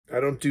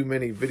don't do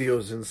many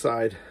videos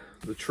inside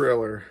the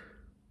trailer.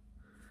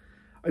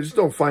 I just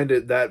don't find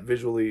it that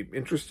visually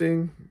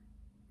interesting,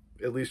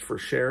 at least for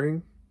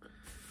sharing.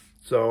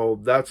 So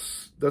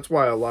that's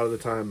why a lot of the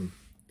time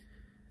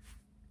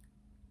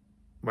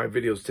my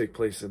videos take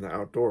place in the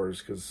outdoors,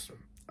 because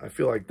I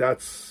feel like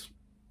that's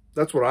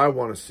what I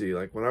want to see.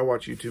 Like when I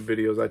watch YouTube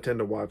videos, I tend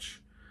to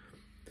watch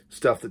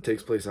stuff that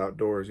takes place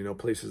outdoors, you know,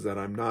 places that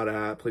I'm not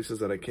at, places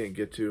that I can't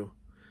get to.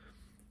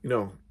 You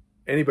know,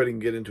 anybody can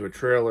get into a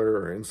trailer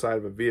or inside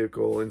of a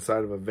vehicle,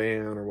 inside of a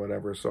van or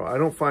whatever. So I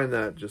don't find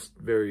that just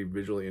very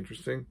visually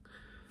interesting.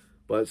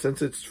 But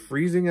since it's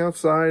freezing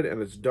outside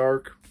and it's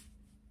dark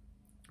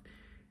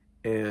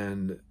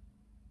and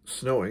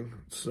snowing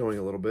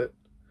a little bit,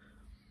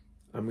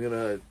 I'm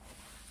gonna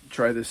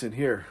try this in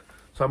here.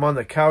 So I'm on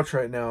the couch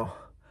right now.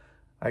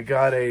 I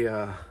got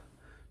a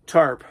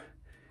tarp,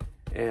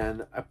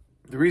 and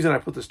the reason I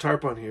put this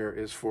tarp on here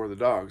is for the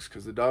dogs,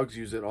 because the dogs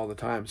use it all the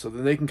time. So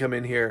then they can come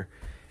in here,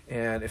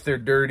 and if they're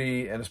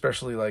dirty, and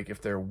especially like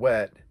if they're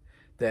wet,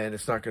 then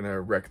it's not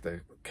gonna wreck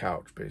the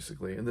couch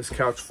basically. And this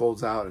couch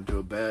folds out into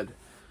a bed,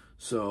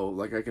 so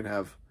like I can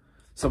have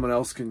someone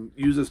else can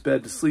use this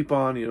bed to sleep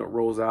on. You know, it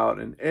rolls out,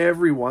 and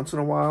every once in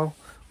a while,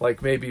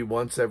 like maybe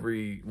once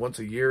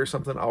a year or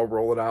something, I'll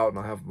roll it out and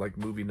I'll have like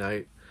movie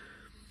night,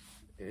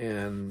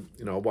 and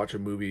you know, I'll watch a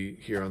movie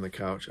here on the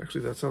couch.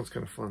 Actually, that sounds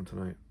kind of fun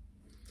tonight.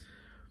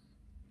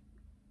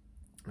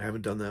 I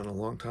haven't done that in a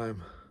long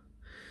time.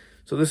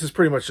 So this is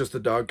pretty much just a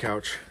dog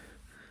couch.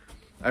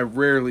 I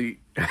rarely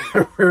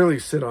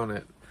sit on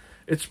it.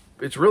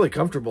 It's really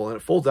comfortable, and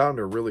it folds out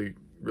into a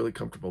really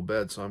comfortable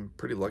bed, so I'm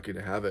pretty lucky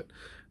to have it.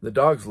 The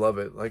dogs love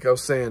it. Like I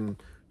was saying,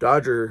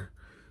 Dodger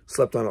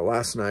slept on it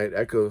last night.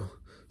 Echo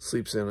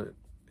sleeps in it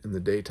in the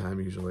daytime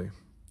usually.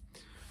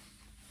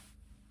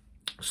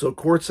 So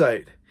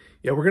Quartzsite.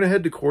 Yeah, we're going to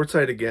head to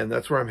Quartzsite again.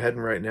 That's where I'm heading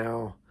right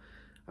now.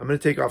 I'm going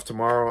to take off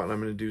tomorrow, and I'm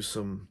going to do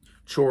some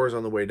chores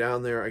on the way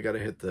down there. I got to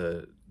hit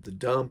the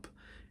dump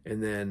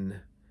and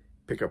then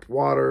pick up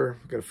water.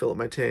 Got to fill up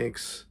my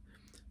tanks,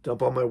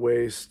 dump all my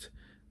waste,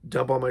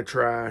 dump all my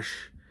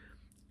trash,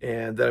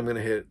 and then I'm going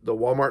to hit the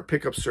Walmart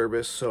pickup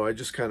service. So I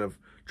just kind of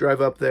drive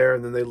up there,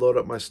 and then they load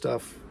up my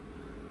stuff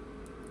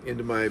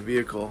into my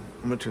vehicle.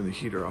 I'm going to turn the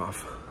heater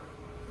off.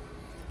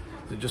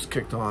 It just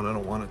kicked on. I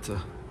don't want it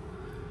to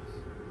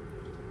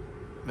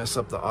mess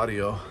up the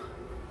audio.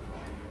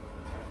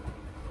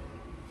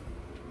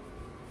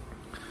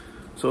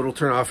 So it'll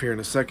turn off here in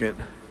a second.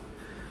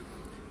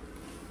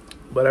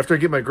 But after I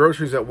get my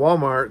groceries at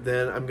Walmart,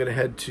 then I'm going to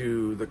head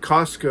to the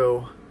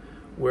Costco,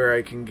 where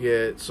I can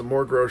get some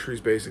more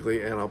groceries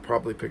basically, and I'll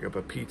probably pick up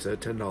a pizza, a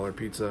 $10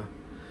 pizza.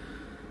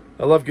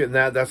 I love getting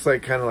that. That's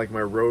like kind of like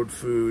my road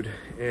food.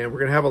 And we're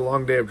going to have a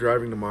long day of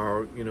driving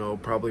tomorrow, you know,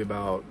 probably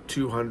about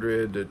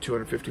 200 to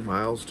 250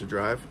 miles to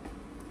drive.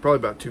 Probably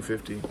about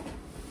 250.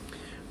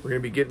 We're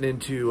going to be getting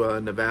into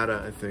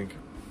Nevada, I think.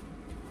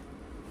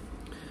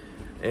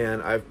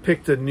 And I've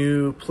picked a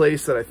new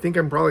place that I think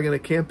I'm probably going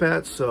to camp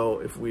at. So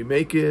if we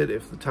make it,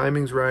 if the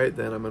timing's right,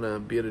 then I'm going to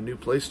be at a new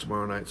place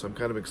tomorrow night. So I'm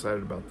kind of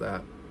excited about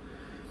that.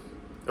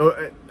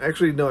 Oh,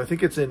 actually, no, I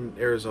think it's in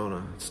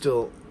Arizona. It's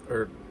still,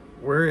 or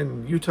we're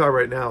in Utah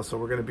right now, so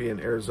we're going to be in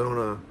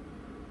Arizona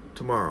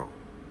tomorrow.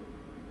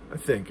 I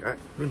think.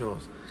 Who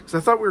knows? Because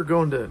I thought we were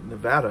going to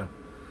Nevada.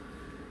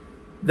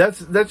 That's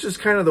just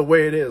kind of the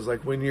way it is.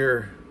 Like when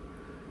you're...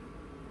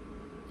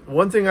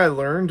 One thing I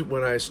learned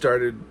when I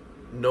started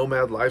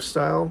nomad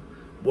lifestyle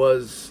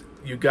was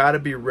you got to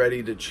be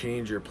ready to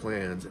change your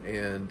plans,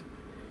 and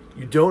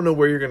you don't know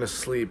where you're going to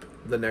sleep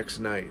the next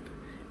night.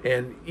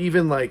 And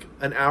even like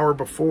an hour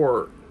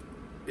before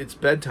it's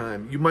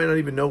bedtime, you might not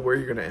even know where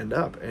you're going to end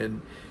up.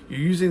 And you're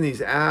using these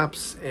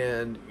apps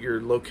and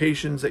your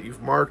locations that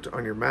you've marked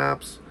on your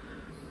maps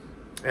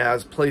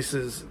as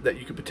places that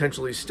you could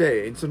potentially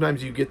stay. And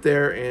sometimes you get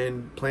there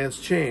and plans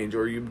change,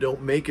 or you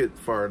don't make it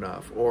far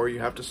enough, or you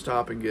have to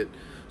stop and get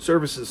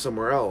services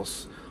somewhere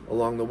else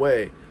along the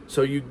way.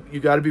 So you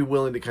got to be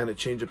willing to kind of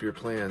change up your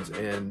plans.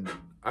 And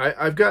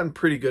I've gotten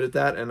pretty good at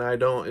that, and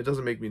it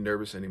doesn't make me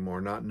nervous anymore,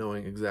 not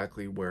knowing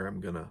exactly where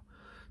I'm gonna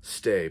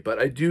stay. But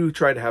I do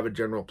try to have a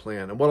general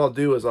plan. And what I'll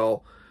do is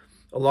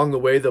along the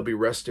way, there'll be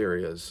rest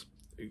areas.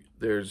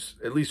 There's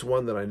at least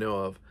one that I know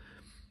of.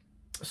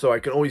 So I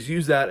can always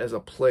use that as a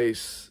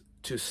place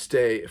to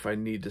stay if I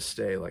need to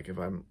stay. Like if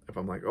I'm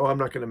like, oh, I'm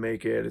not going to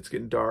make it, it's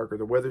getting dark, or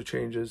the weather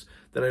changes,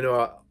 then I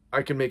know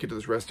I can make it to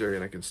this rest area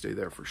and I can stay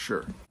there for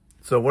sure.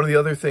 So one of the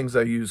other things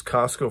I use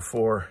Costco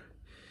for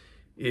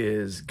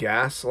is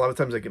gas. A lot of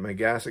times I get my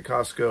gas at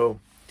Costco,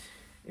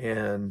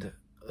 and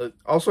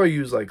also I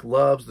use like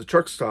Love's. The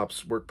truck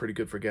stops work pretty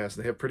good for gas.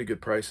 They have pretty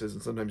good prices,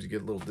 and sometimes you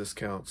get little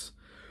discounts.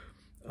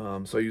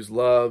 So I use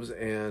Love's,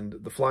 and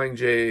the Flying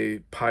J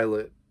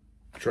Pilot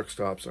truck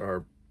stops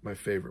are my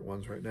favorite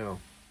ones right now.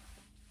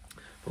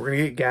 We're going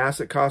to get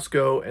gas at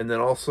Costco, and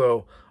then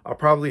also I'll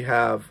probably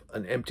have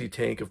an empty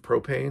tank of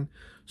propane.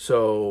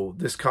 So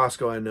this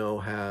Costco I know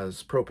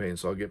has propane,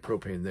 so I'll get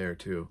propane there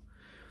too.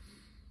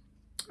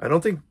 I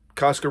don't think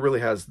Costco really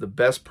has the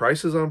best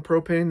prices on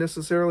propane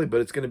necessarily,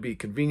 but it's going to be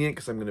convenient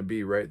because I'm going to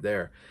be right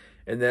there.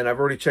 And then I've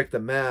already checked the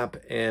map,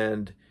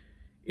 and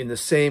in the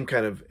same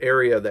kind of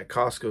area that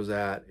Costco's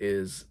at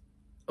is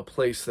a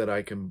place that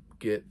I can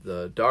get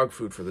the dog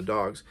food for the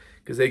dogs,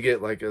 because they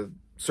get like a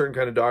certain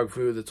kind of dog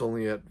food that's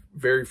only at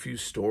very few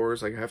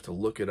stores. Like I have to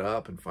look it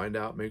up and find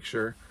out, make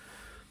sure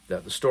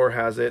that the store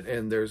has it.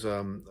 And there's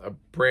a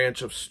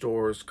branch of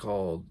stores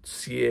called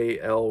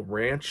CAL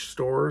Ranch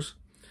Stores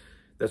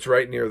that's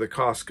right near the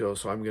Costco.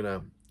 So I'm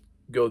gonna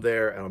go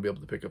there and I'll be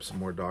able to pick up some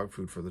more dog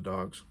food for the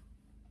dogs,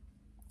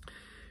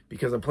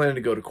 because I'm planning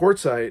to go to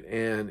Quartzsite,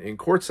 and in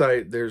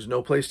Quartzsite there's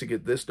no place to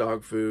get this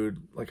dog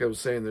food. Like I was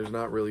saying, there's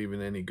not really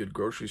even any good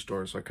grocery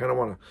stores, so I kind of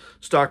want to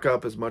stock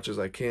up as much as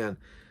I can.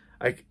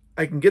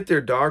 I can get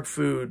their dog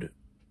food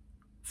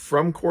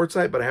from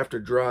Quartzsite, but I have to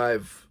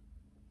drive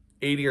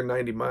 80 or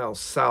 90 miles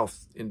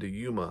south into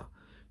Yuma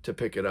to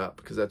pick it up,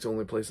 because that's the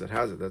only place that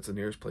has it. That's the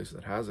nearest place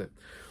that has it.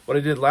 What I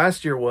did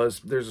last year was,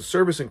 there's a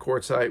service in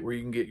Quartzsite where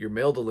you can get your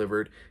mail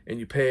delivered, and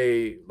you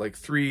pay like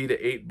 $3 to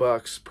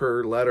 $8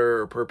 per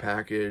letter or per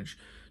package,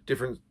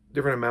 different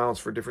amounts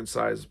for different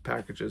size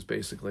packages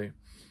basically.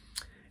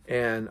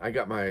 And I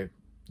got my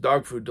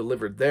dog food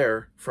delivered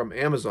there from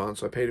Amazon,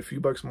 so I paid a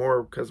few bucks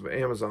more because of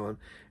Amazon,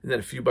 and then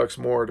a few bucks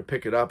more to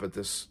pick it up at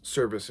this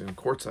service in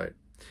Quartzsite.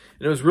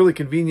 And it was really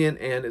convenient,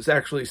 and it's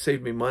actually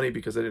saved me money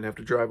because I didn't have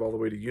to drive all the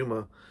way to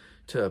Yuma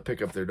to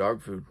pick up their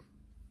dog food.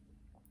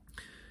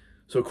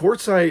 So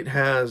Quartzsite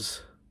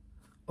has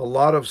a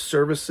lot of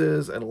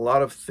services and a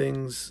lot of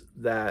things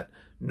that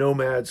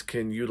nomads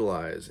can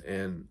utilize.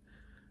 And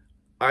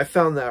I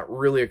found that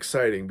really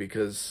exciting,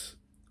 because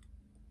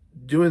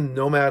doing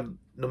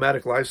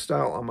nomadic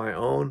lifestyle on my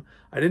own,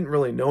 I didn't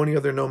really know any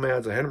other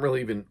nomads. I hadn't really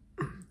even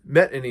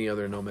met any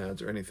other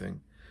nomads or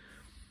anything.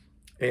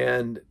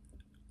 And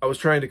I was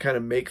trying to kind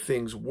of make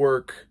things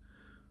work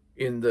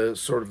in the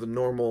sort of the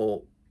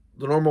normal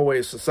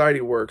way society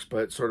works,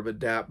 but sort of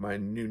adapt my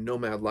new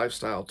nomad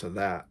lifestyle to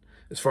that,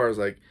 as far as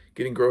like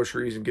getting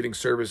groceries and getting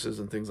services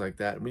and things like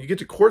that. And when you get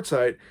to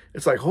Quartzsite,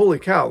 it's like, holy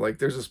cow, like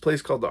there's this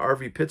place called the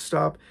RV Pit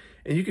Stop,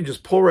 and you can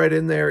just pull right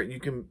in there and you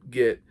can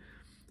get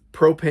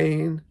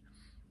propane.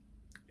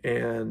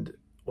 And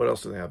what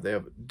else do they have? They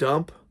have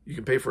dump. You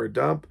can pay for a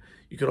dump.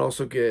 You can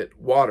also get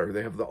water.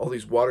 They have all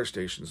these water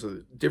stations,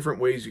 so different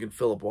ways you can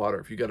fill up water.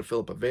 If you got to fill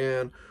up a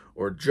van,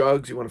 or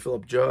jugs, you want to fill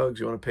up jugs,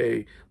 you want to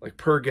pay like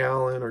per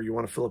gallon, or you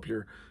want to fill up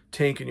your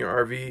tank in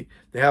your RV.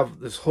 They have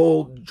this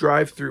whole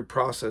drive-through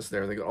process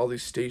there. They got all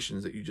these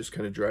stations that you just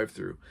kind of drive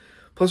through.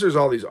 Plus there's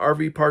all these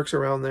RV parks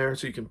around there,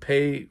 so you can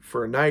pay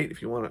for a night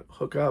if you want to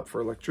hook up for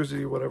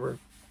electricity or whatever.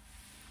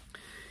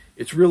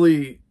 It's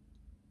really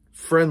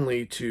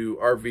friendly to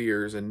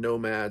RVers and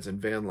nomads and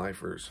van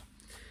lifers.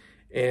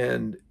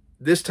 And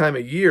this time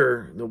of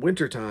year, in the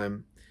winter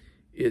time,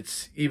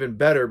 it's even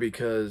better,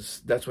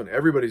 because that's when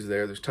everybody's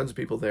there. There's tons of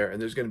people there,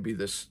 and there's going to be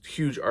this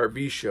huge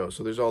RV show.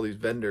 So there's all these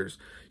vendors,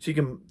 so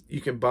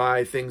you can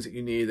buy things that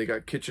you need. They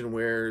got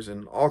kitchenwares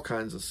and all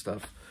kinds of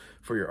stuff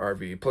for your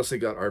RV. Plus they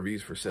got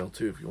RVs for sale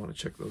too, if you want to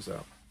check those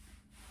out.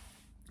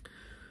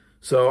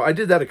 So I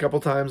did that a couple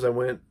times. I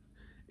went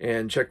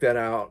and checked that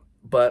out,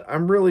 but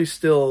I'm really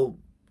still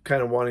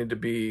kind of wanting to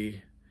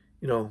be,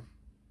 you know,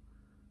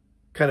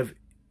 kind of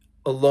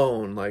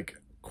alone, like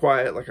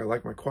quiet. Like I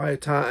like my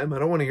quiet time. I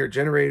don't want to hear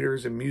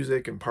generators and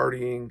music and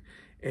partying.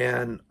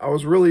 And I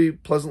was really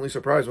pleasantly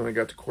surprised when I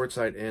got to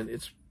Quartzsite, and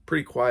it's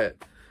pretty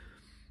quiet.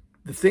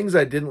 The things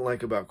I didn't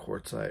like about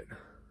Quartzsite,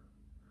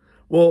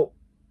 well,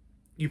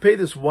 you pay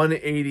this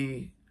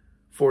 $180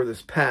 for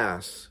this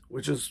pass,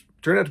 which is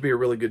turned out to be a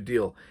really good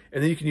deal.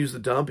 And then you can use the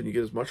dump, and you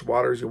get as much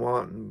water as you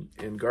want,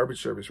 and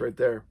garbage service right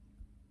there.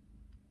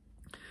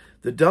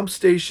 The dump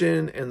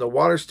station and the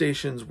water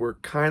stations were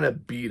kind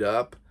of beat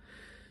up.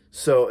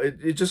 So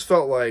it just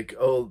felt like,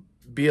 oh,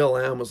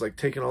 BLM was like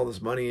taking all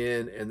this money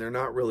in, and they're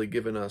not really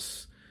giving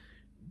us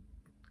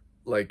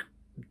like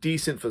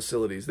decent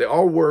facilities. They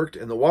all worked,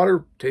 and the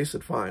water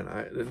tasted fine.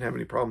 I didn't have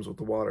any problems with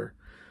the water.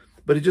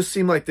 But it just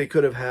seemed like they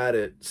could have had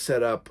it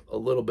set up a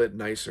little bit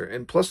nicer.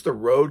 And plus the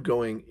road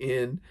going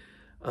in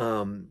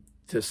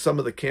to some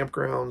of the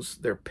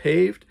campgrounds, they're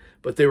paved,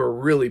 but they were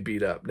really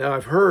beat up. Now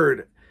I've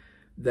heard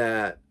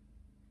that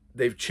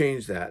they've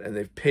changed that, and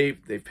they've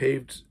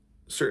paved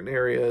certain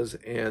areas,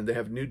 and they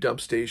have new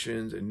dump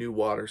stations and new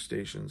water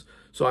stations.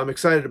 So I'm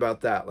excited about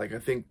that. Like, I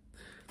think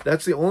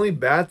that's the only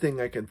bad thing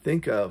I can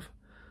think of.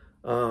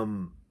 I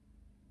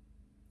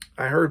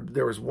heard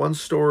there was one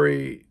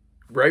story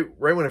right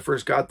when I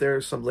first got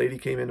there. Some lady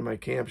came into my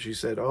camp. She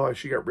said, oh,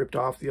 she got ripped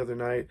off the other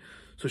night.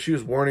 So she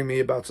was warning me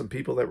about some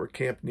people that were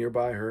camped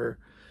nearby her,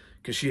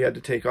 because she had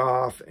to take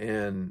off,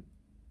 and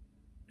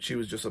she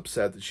was just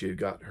upset that she had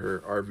got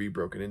her RV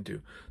broken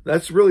into.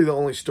 That's really the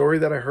only story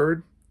that I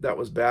heard that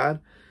was bad.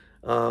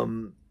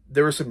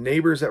 There were some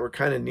neighbors that were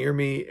kind of near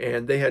me,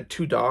 and they had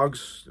 3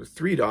 dogs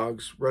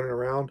running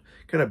around,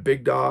 kind of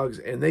big dogs,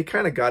 and they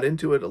kind of got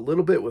into it a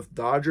little bit with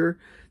Dodger.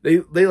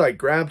 They like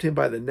grabbed him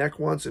by the neck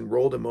once and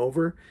rolled him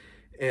over,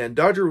 And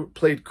Dodger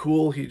played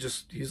cool.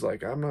 He's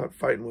like, I'm not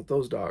fighting with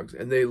those dogs.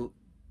 And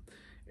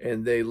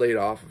they laid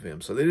off of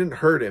him. So they didn't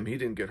hurt him. He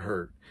didn't get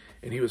hurt.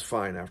 And he was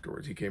fine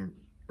afterwards. He came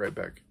right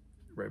back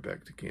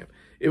to camp.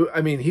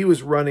 I mean, he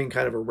was running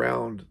kind of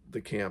around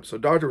the camp. So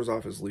Dodger was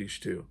off his leash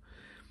too.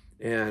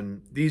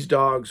 And these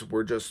dogs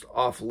were just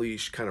off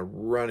leash, kind of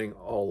running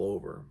all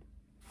over.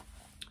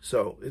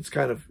 So it's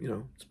kind of, you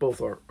know, it's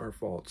both our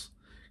faults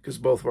because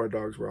both of our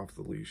dogs were off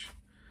the leash.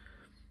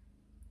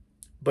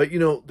 But, you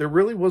know, there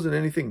really wasn't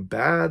anything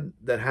bad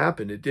that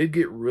happened. It did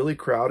get really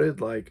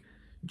crowded, like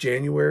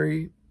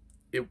January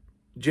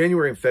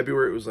and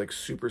February, it was like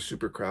super,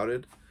 super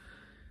crowded.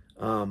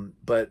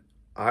 But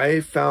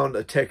I found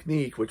a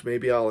technique, which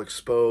maybe I'll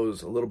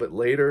expose a little bit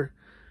later,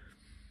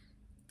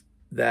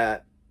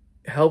 that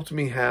helped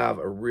me have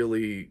a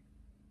really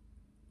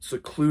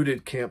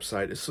secluded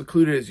campsite, as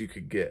secluded as you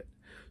could get.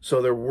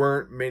 So there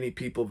weren't many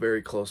people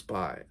very close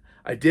by.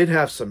 I did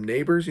have some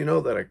neighbors, you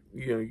know,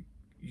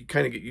 you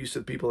kind of get used to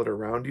the people that are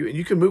around you, and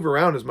you can move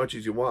around as much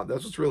as you want.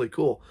 That's what's really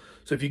cool.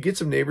 So if you get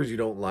some neighbors you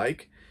don't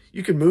like,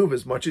 you can move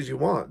as much as you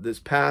want. This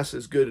pass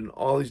is good in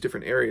all these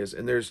different areas,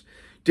 and there's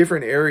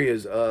different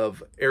areas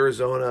of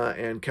Arizona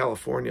and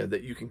California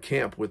that you can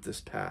camp with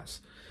this pass.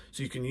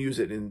 So you can use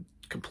it in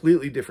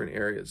completely different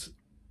areas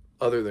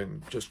other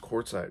than just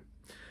Quartzsite.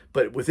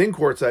 But within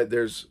Quartzsite,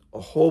 there's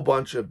a whole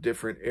bunch of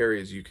different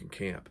areas you can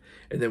camp.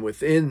 And then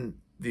within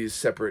these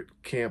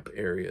separate camp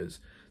areas,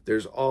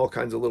 there's all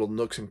kinds of little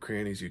nooks and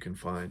crannies you can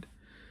find.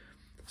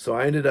 So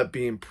I ended up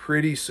being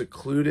pretty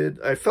secluded.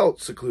 I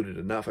felt secluded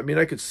enough. I mean,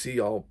 I could see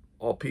all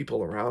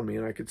people around me,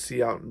 and I could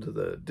see out into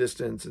the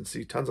distance and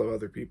see tons of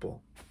other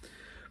people.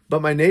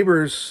 But my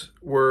neighbors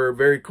were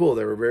very cool.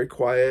 They were very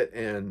quiet,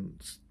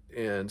 and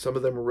some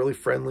of them were really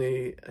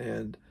friendly.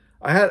 And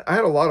I had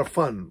a lot of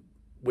fun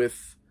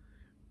with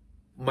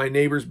my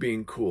neighbors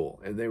being cool,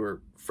 and they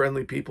were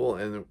friendly people,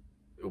 and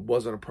it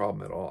wasn't a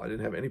problem at all. I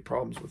didn't have any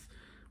problems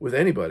with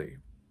anybody.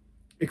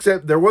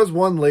 Except there was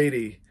one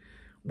lady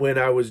when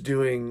I was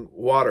doing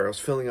water, I was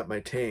filling up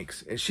my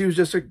tanks, and she was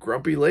just a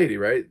grumpy lady,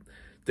 right?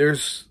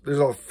 There's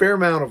a fair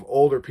amount of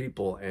older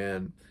people,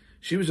 and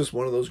she was just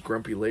one of those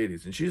grumpy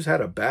ladies, and she just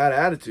had a bad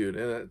attitude.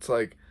 And it's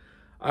like,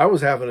 I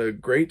was having a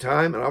great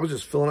time, and I was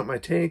just filling up my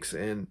tanks,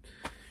 and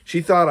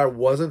she thought I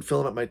wasn't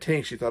filling up my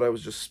tank. She thought I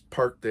was just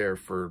parked there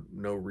for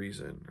no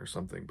reason or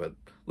something, but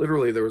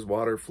literally there was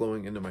water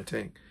flowing into my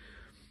tank.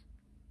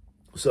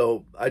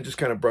 So I just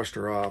kind of brushed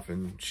her off,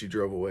 and she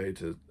drove away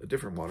to a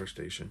different water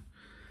station.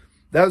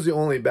 That was the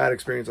only bad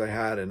experience I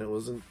had, and it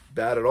wasn't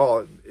bad at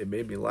all. It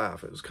made me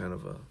laugh. It was kind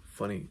of a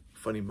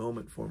funny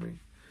moment for me.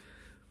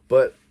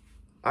 But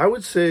I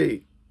would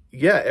say,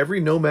 yeah, every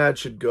nomad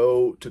should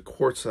go to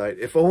Quartzsite,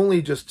 if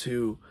only just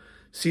to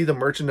see the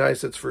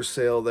merchandise that's for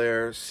sale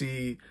there,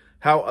 see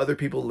how other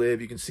people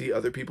live. You can see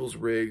other people's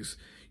rigs.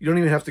 You don't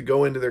even have to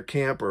go into their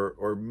camp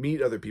or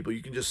meet other people.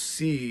 You can just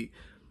see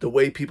the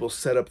way people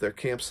set up their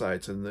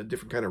campsites and the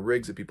different kind of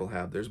rigs that people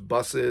have. There's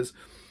buses,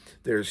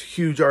 there's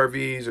huge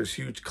RVs, there's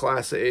huge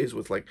Class A's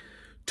with like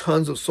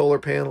tons of solar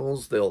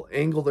panels. They'll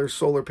angle their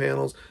solar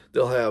panels.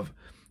 They'll have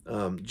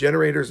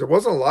generators. There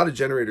wasn't a lot of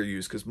generator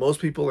use because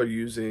most people are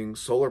using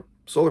solar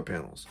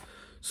panels.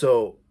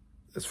 So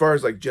as far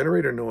as like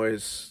generator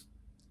noise,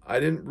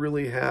 I didn't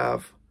really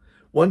have.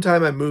 One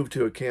time I moved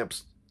to a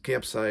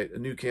campsite, a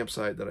new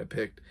campsite that I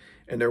picked,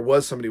 and there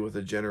was somebody with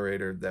a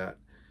generator that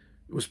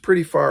it was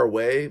pretty far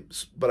away,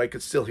 but I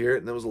could still hear it,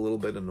 and that was a little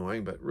bit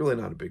annoying, but really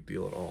not a big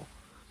deal at all.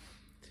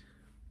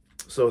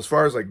 So as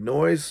far as like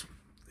noise,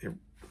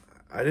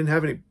 I didn't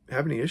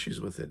have any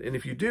issues with it. And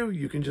if you do,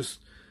 you can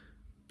just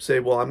say,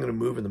 well, I'm going to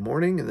move in the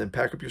morning and then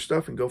pack up your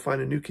stuff and go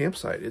find a new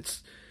campsite.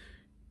 It's,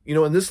 you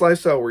know, in this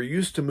lifestyle, we're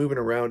used to moving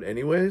around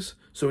anyways.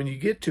 So when you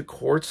get to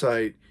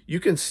Quartzsite, you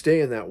can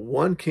stay in that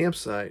one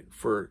campsite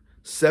for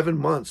 7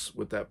 months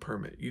with that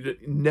permit. You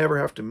never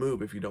have to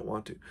move if you don't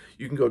want to.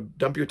 You can go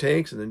dump your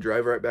tanks and then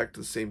drive right back to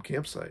the same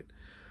campsite.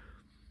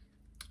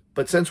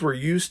 But since we're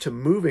used to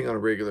moving on a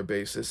regular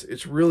basis,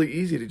 it's really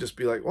easy to just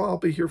be like, well, I'll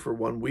be here for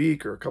 1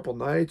 week or a couple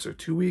nights or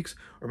 2 weeks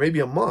or maybe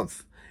a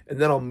month. And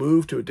then I'll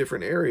move to a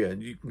different area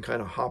and you can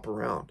kind of hop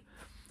around.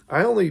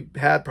 I only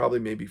had probably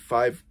maybe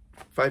five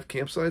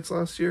campsites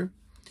last year.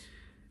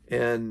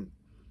 And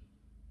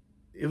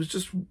it was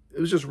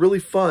just really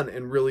fun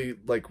and really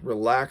like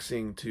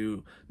relaxing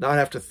to not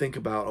have to think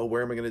about, oh,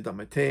 where am I going to dump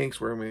my tanks?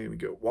 Where am I going to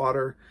get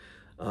water?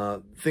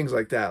 Things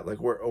like that. Like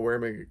where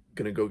am I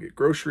going to go get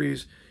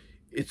groceries?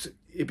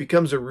 It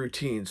becomes a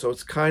routine. So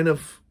it's kind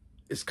of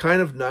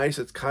nice.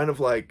 It's kind of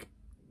like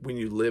when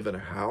you live in a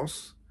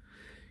house,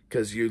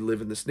 because you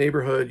live in this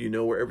neighborhood, you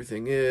know where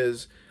everything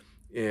is.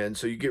 And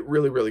so you get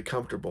really, really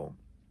comfortable.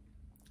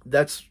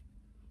 That's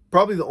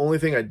probably the only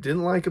thing I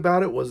didn't like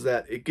about it, was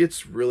that it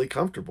gets really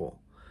comfortable.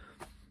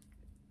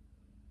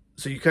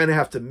 So you kind of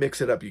have to mix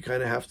it up. You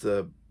kind of have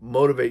to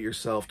motivate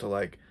yourself to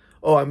like,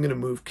 oh, I'm going to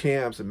move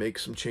camps and make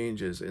some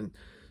changes. And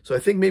so I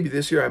think maybe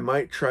this year I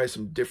might try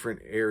some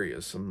different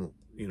areas, some,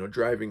 you know,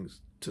 driving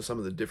to some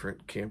of the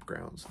different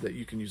campgrounds that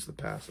you can use the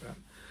pass at.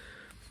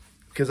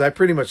 because I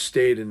pretty much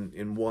stayed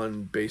in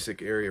one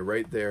basic area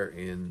right there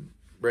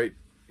right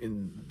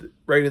in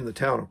the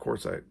town of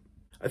Quartzsite.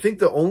 I think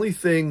the only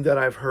thing that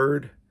I've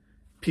heard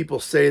people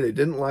say they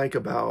didn't like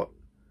about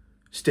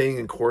staying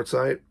in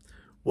Quartzsite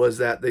was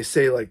that they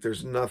say like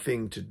there's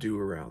nothing to do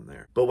around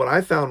there. But what I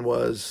found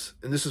was,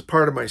 and this is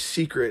part of my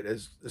secret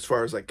as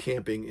far as like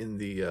camping in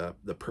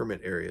the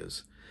permit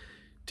areas,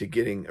 to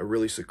getting a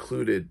really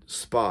secluded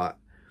spot.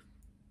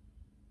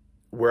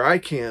 Where I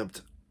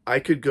camped, I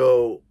could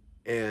go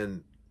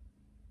and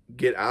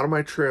get out of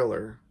my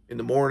trailer in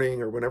the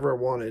morning or whenever I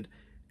wanted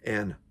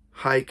and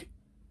hike.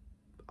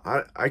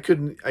 I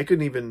couldn't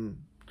even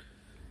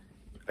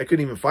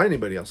find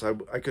anybody else.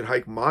 I could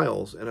hike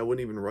miles and I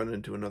wouldn't even run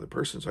into another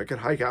person. So I could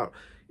hike out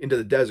into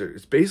the desert.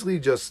 It's basically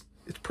just,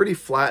 it's pretty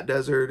flat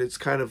desert. It's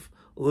kind of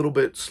a little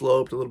bit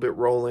sloped, a little bit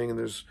rolling, and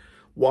there's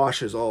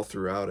washes all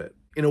throughout it.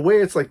 In a way,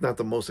 it's like not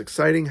the most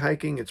exciting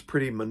hiking. It's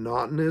pretty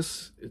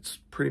monotonous. It's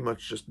pretty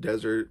much just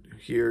desert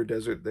here,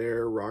 desert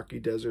there, rocky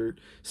desert,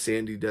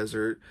 sandy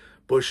desert,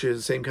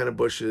 bushes, same kind of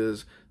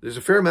bushes. There's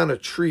a fair amount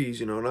of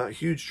trees, you know, not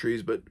huge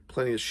trees, but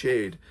plenty of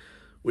shade,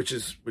 which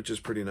is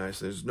pretty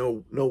nice. There's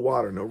no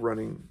water, no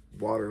running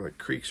water like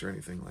creeks or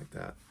anything like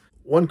that.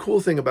 One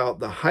cool thing about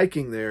the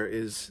hiking there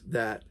is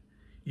that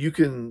you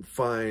can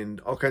find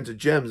all kinds of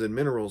gems and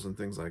minerals and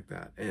things like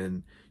that.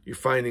 And you're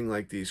finding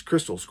like these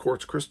crystals,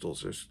 quartz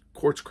crystals. There's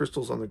quartz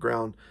crystals on the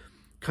ground,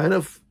 kind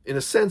of in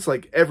a sense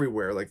like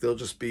everywhere. Like they'll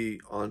just be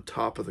on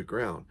top of the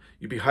ground.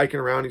 You'd be hiking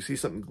around, you see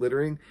something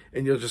glittering,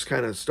 and you'll just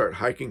kind of start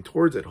hiking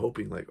towards it,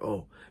 hoping like,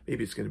 oh,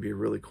 maybe it's going to be a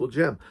really cool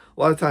gem. A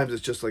lot of times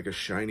it's just like a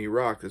shiny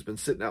rock that's been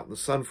sitting out in the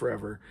sun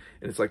forever,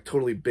 and it's like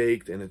totally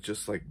baked, and it's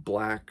just like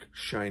black,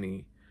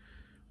 shiny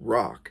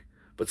rock.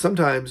 But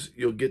sometimes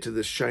you'll get to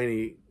this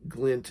shiny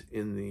glint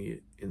in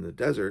the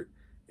desert,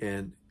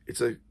 and it's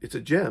a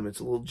gem.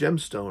 It's a little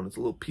gemstone. It's a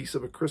little piece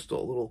of a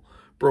crystal, a little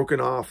broken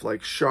off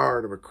like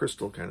shard of a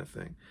crystal kind of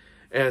thing.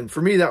 And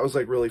for me, that was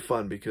like really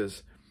fun,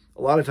 because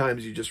a lot of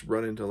times you just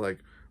run into like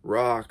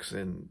rocks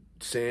and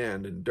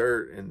sand and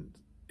dirt, and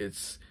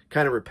it's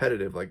kind of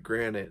repetitive, like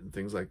granite and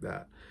things like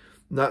that.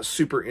 Not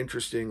super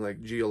interesting,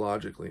 like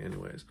geologically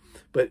anyways.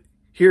 But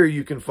here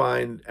you can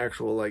find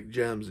actual like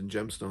gems and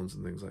gemstones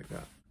and things like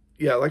that.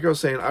 Yeah, like I was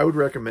saying, I would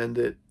recommend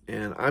it,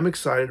 and I'm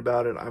excited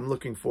about it. I'm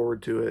looking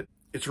forward to it.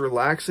 It's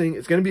relaxing.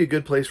 It's going to be a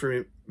good place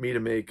for me to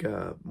make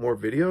more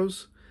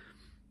videos.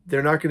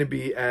 They're not going to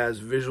be as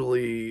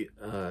visually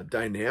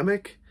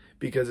dynamic,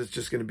 because it's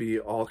just going to be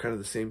all kind of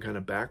the same kind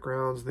of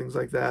backgrounds and things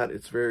like that.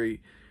 It's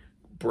very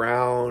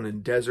brown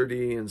and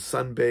deserty and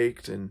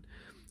sun-baked and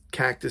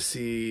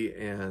cactusy,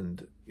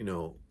 and you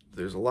know,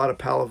 there's a lot of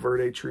Palo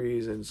Verde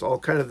trees, and it's all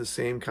kind of the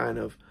same kind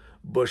of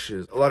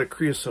bushes, a lot of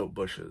creosote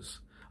bushes.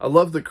 I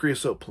love the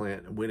creosote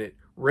plant, and when it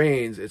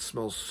rains, it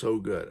smells so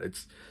good.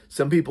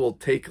 Some people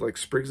take like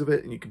sprigs of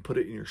it and you can put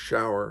it in your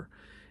shower,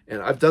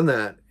 and I've done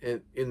that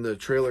in the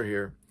trailer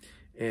here.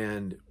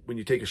 And when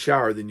you take a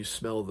shower, then you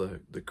smell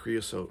the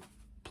creosote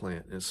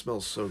plant, and it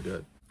smells so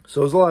good. So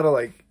there's a lot of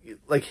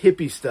like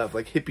hippie stuff,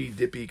 like hippy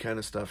dippy kind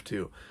of stuff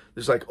too.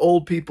 There's like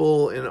old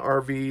people in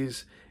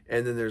RVs,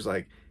 and then there's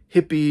like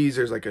hippies.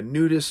 There's like a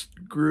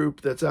nudist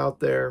group that's out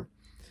there.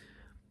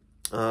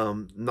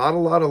 Not a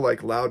lot of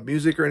like loud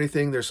music or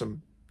anything. There's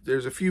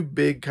a few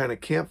big kind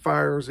of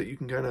campfires that you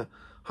can kind of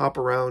hop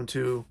around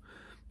to,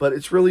 but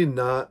it's really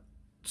not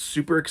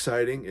super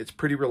exciting. It's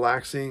pretty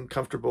relaxing,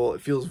 comfortable.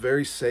 It feels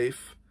very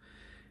safe.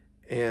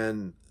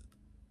 And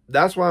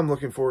that's why I'm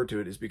looking forward to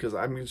it, is because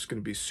I'm just going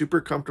to be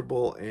super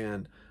comfortable,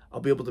 and I'll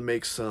be able to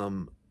make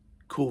some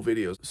cool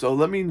videos. So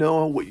let me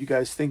know what you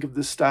guys think of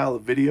this style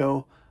of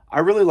video. I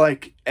really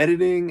like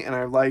editing, and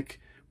I like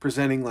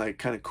presenting like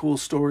kind of cool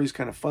stories,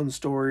 kind of fun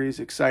stories,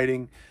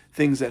 exciting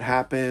things that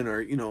happen,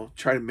 or, you know,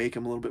 try to make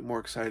them a little bit more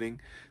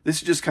exciting. This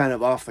is just kind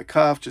of off the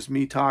cuff, just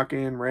me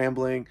talking,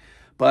 rambling.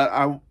 But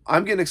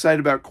I'm getting excited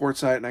about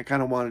Quartzsite, and I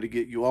kind of wanted to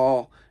get you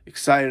all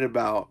excited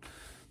about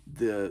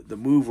the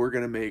move we're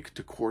going to make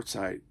to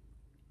Quartzsite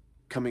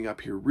coming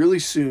up here really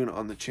soon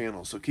on the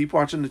channel. So keep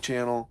watching the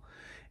channel,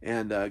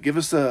 and give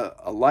us a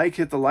like,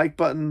 hit the like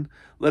button.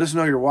 Let us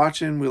know you're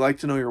watching. We like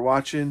to know you're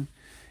watching.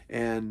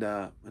 And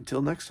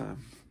until next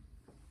time.